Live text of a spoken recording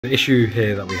The issue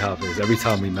here that we have is every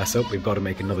time we mess up, we've got to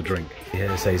make another drink. Here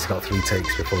to say he's got 3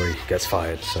 takes before he gets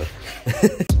fired, so.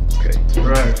 Okay.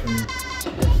 Right.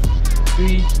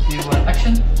 3, 2, 1,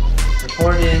 action.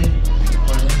 Record in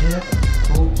here.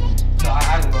 Cool. No,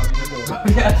 I will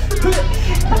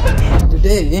go.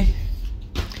 Today,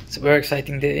 it's a very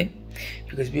exciting day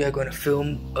because we are going to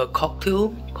film a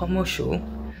cocktail commercial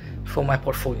for my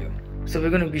portfolio. So we're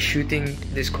going to be shooting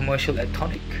this commercial at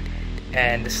Ttonic.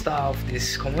 And the star of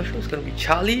this commercial is going to be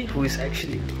Charlie, who is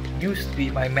actually used to be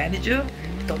my manager.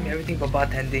 He taught me everything about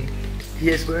bartending. He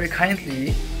has very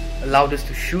kindly allowed us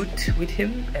to shoot with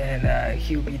him, and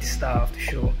he'll be the star of the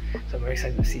show. So I'm very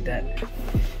excited to see that.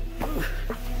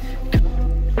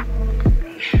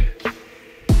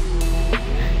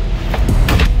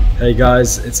 Hey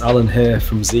guys, it's Alan here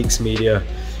from Zeke's Media.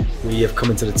 We have come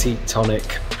into the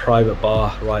Ttonic private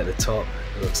bar right at the top.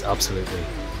 It looks absolutely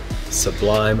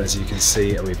sublime, as you can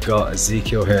see, and we've got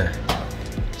Ezekiel here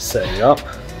setting up.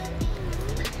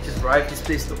 Just arrived this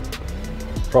place though.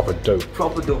 Proper dope.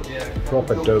 Proper dope, yeah.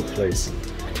 Proper dope place.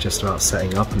 Just about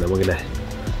setting up, and then we're gonna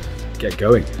get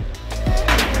going.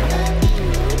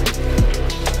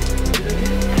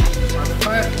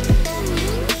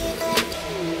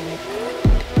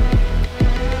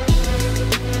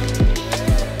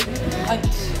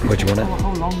 What do you want it?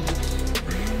 How long is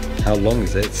this? How long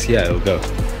is it? Yeah, it'll go.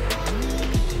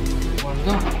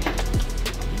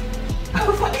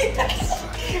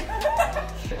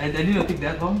 I didn't take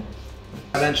that long.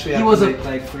 Eventually, He I was had to make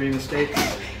like 3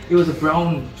 mistakes. It was a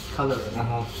brown color.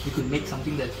 You could make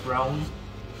something that's brown.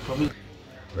 Probably.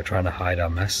 We're trying to hide our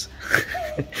mess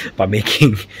by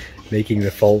making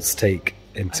the false take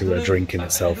into a drink in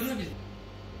itself.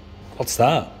 What's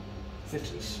that?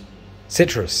 Citrus.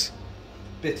 Citrus.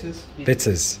 Bitters.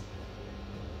 Bitters.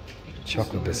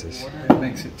 Chocolate bitters. It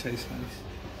makes it taste nice.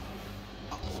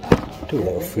 Do a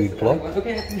little food blog.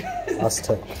 Okay.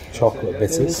 Aztec chocolate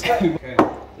bitters. Okay.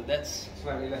 So that's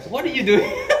Slightly less. what are you doing?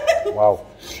 Wow.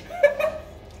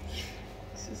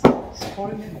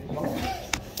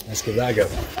 Let's give that a go.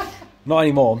 Not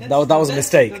anymore. That was a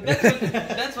mistake.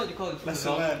 That's what you call it.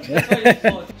 Lesson learned. That's what you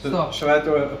call it. So, Stop. shall I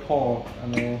do a pour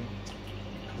and then?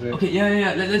 Okay,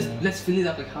 yeah. Let's fill it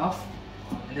up like half,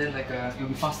 and then like it'll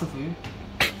be faster for you.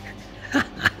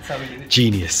 That's how we do it.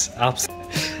 Genius. Absolutely.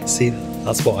 See,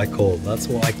 that's what I call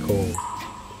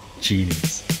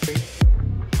genius.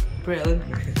 Pray, Alan.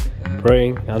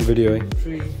 Praying and videoing.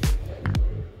 3, 2,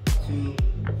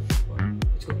 1.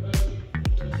 Let's go.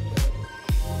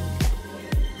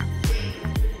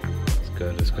 It's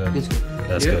good. It's good. It's good.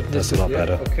 That's Yeah, good. That's a lot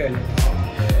better. Okay.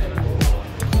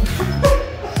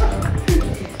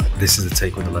 This is the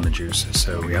take with the lemon juice,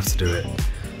 so we have to do it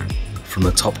from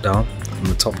the top down. From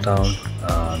the top down,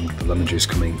 and the lemon juice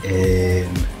coming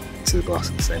in to the glass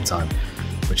at the same time,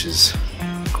 which is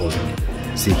causing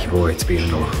Zeke boy to be in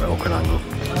an awkward angle.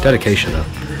 Dedication though.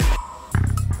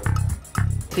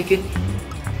 Take it.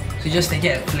 So you just take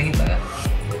it and fling it like that.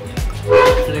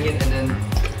 Fling it and then.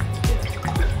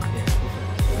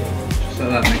 So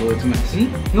that make loads of mess.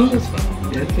 No, that's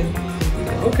fine. Yeah,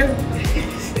 okay.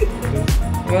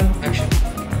 1, action.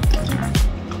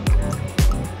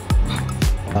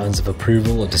 Signs of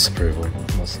approval or disapproval?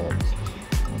 What's that?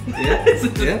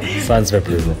 Yeah. Signs of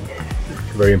approval.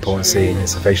 Very important scene.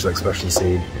 It's a facial expression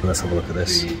scene. Let's have a look at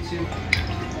this. 3,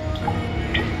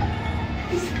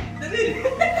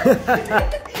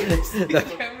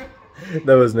 2.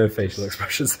 There was no facial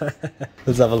expressions.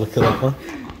 Let's have a look at that one.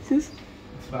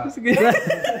 That's good.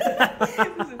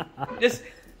 Just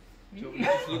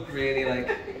look really like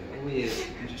weird.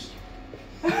 Just.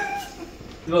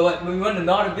 But we want to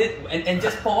nod a bit and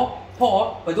just pour,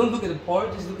 but don't look at the pour,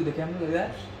 just look at the camera like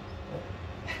that.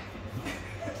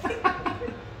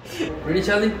 Ready,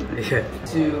 Charlie? Yeah.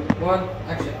 2, 1,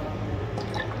 action.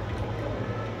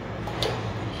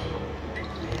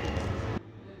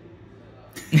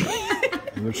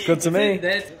 Looks good to me.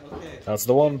 That's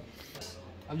the one.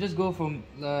 I'll just go from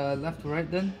left to right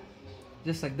then,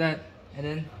 just like that, and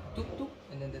then toop, toop,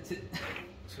 and then that's it.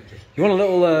 You want a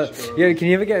little, yeah, can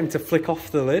you ever get him to flick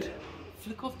off the lid?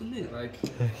 Flick off the lid. Like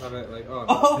have it like on.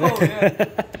 Oh yeah.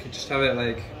 You can just have it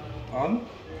like on,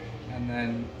 and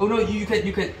then. Oh no, you can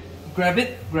grab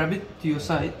it to your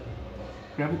side,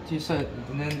 and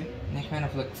then kind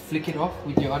of like flick it off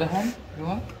with your other hand. You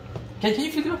want? Can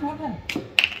you flick it off with one hand?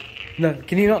 No,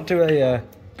 can you not do a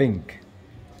bink?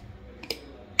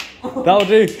 That'll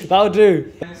do. That'll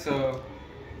do. So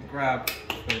grab,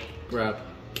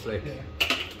 flick.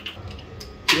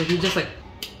 You just like.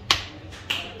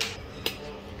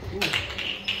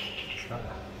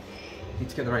 Need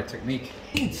to get the right technique.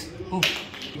 Oh,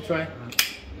 you try.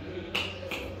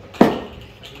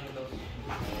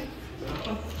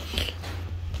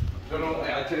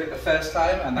 did it the first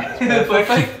time and that was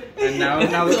perfect. And now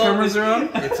the cameras are on,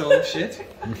 it's all shit.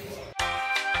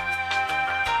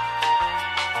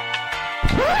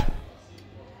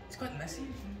 It's quite messy.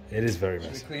 It is very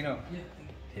messy. Clean up.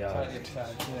 Yeah.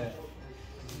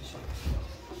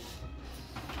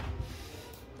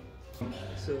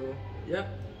 So, yeah,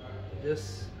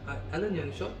 just Alan, you're on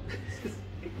the shot.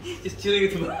 Just chilling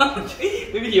at the bar.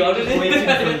 Maybe he ordered it. Waiting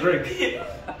for a drink.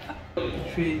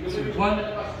 3, 2, 1.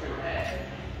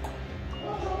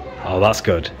 Oh, that's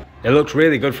good. It looks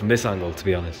really good from this angle, to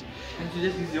be honest. And you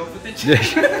just use your footage.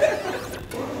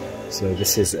 So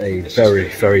this is a very,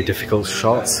 very difficult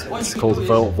shot. It's called the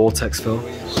vortex fill.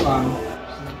 Slam.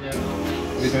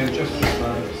 We're doing just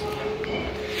slams.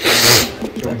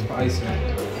 Do you want to put ice in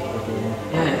it?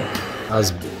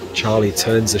 As Charlie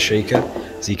turns the shaker,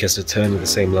 Zeke has to turn with the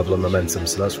same level of momentum,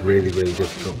 so that's really, really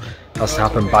difficult. It has to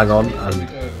happen bang on and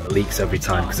it leaks every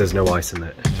time because there's no ice in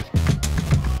it.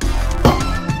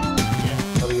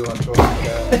 How do you want to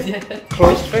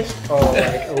closed fist or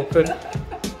like open?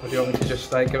 Or do you want me to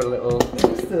just like give it a little,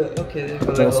 Okay, a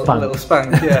little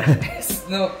spank? Yeah.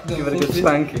 No, Give it a good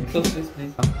spanking. Close fist,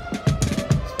 please.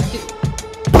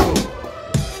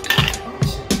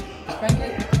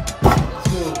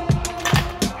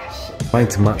 Trying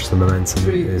to match the momentum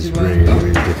is really,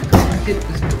 really difficult.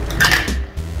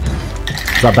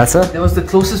 Is that better? That was the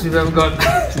closest we've ever got.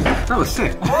 That was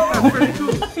sick. That was pretty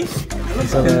cool.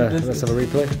 Let's have a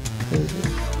replay.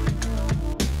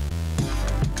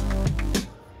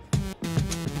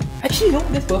 Actually, no,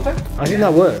 that's perfect. I think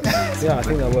that works. Yeah, I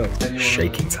think that works.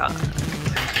 Shaking time. Do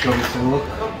you want me to look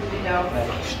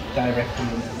directly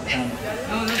into the camera?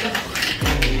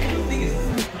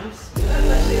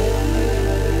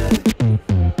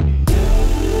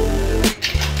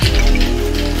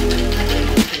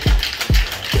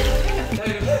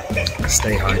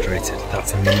 Stay hydrated.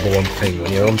 That's the #1 thing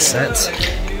when you're on set.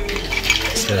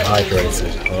 Stay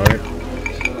hydrated, alright?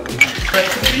 Right,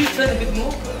 so could you turn a bit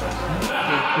more?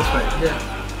 This way. Yeah.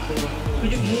 So,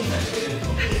 could you move?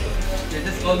 Yeah,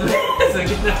 just all the way.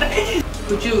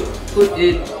 Could you put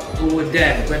it over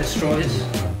there where the straw is?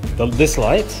 This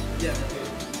light? Yeah.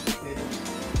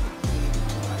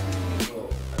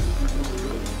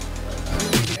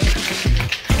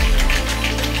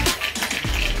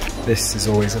 This is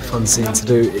always a fun scene to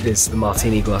do. It is the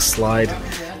martini glass slide.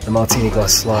 The martini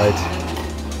glass slide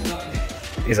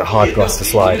is a hard glass to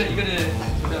slide.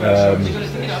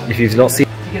 If you've not seen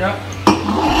Pick it up.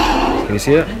 can you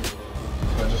see it?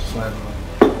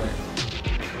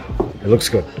 It looks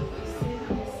good.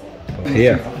 Up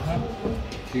here.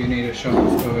 Do you need a shot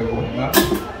of that?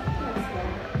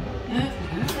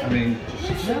 I mean,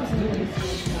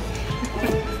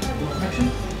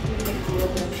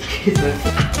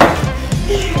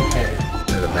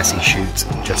 A messy shoot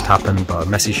just happened, but a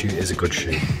messy shoot is a good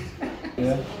shoot.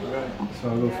 yeah. So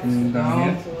I'll go from down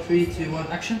here. 3, 2, 1,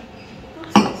 action.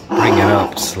 Bring it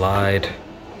up, slide,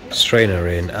 strainer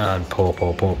in, and pour,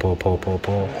 pour, pour, pour, pour, pour,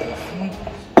 pour.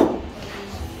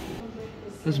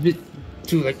 That's a bit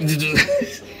too like. You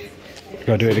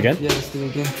gotta do it again? Yeah, let's do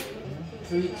it again.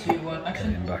 3, 2, 1,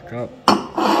 action. And back up.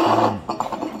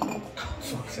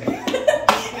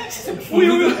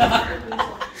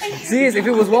 See, if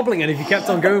it was wobbling and if you kept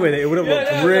on going with it, it would have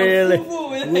looked really.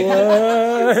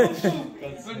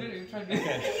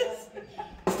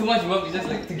 It's too much work, just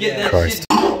like to get that Christ. shit.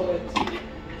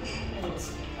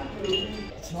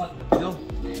 It's not in the middle.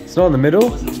 It's not in the middle.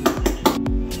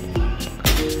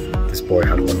 This boy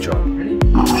had one job. Ready?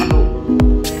 3,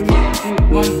 2,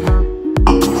 1.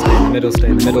 Stay in the middle, stay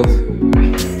in the middle.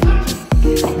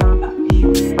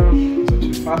 Is it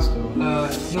too fast or? No.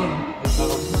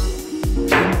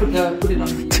 Put it on.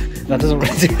 That doesn't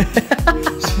really.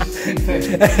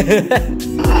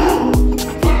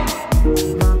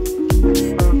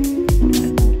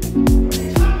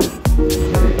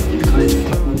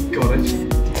 Got it.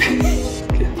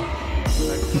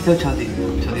 Tell Charlie.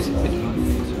 Charlie's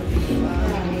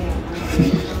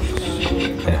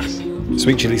Yes.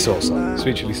 Sweet chili sauce.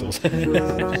 Sweet chili sauce.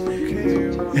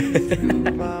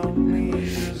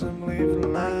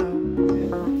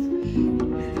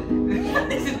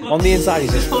 On the inside,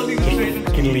 he's just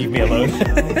can you leave me alone?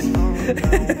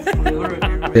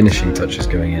 Finishing touches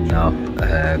going in now.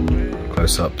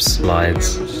 Close-ups,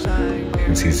 slides. You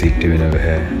can see Zeke doing over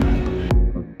here.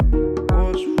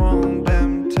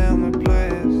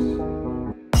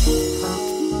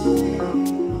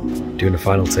 Doing a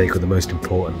final take with the most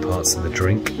important parts of the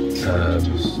drink.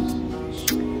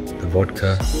 The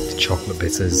vodka, the chocolate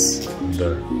bitters, and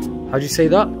the... How do you say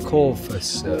that?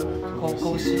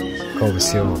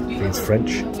 Conversion. Means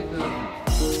French.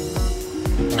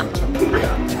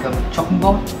 become a chopping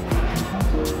board.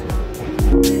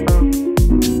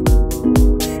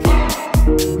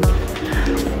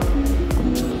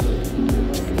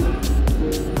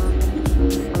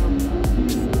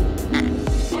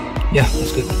 Yeah,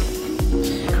 that's good.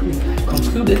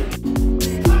 Concluded.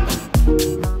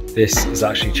 This is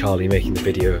actually Charlie making the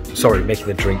video, sorry, making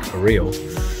the drink for real,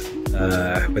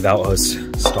 without us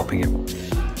stopping him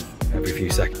every few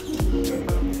seconds.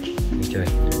 Okay.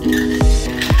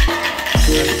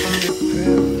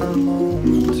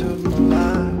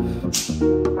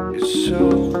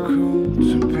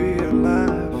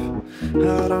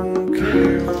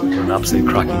 An absolute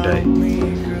cracking day,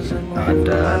 and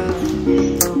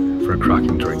for a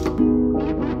cracking drink.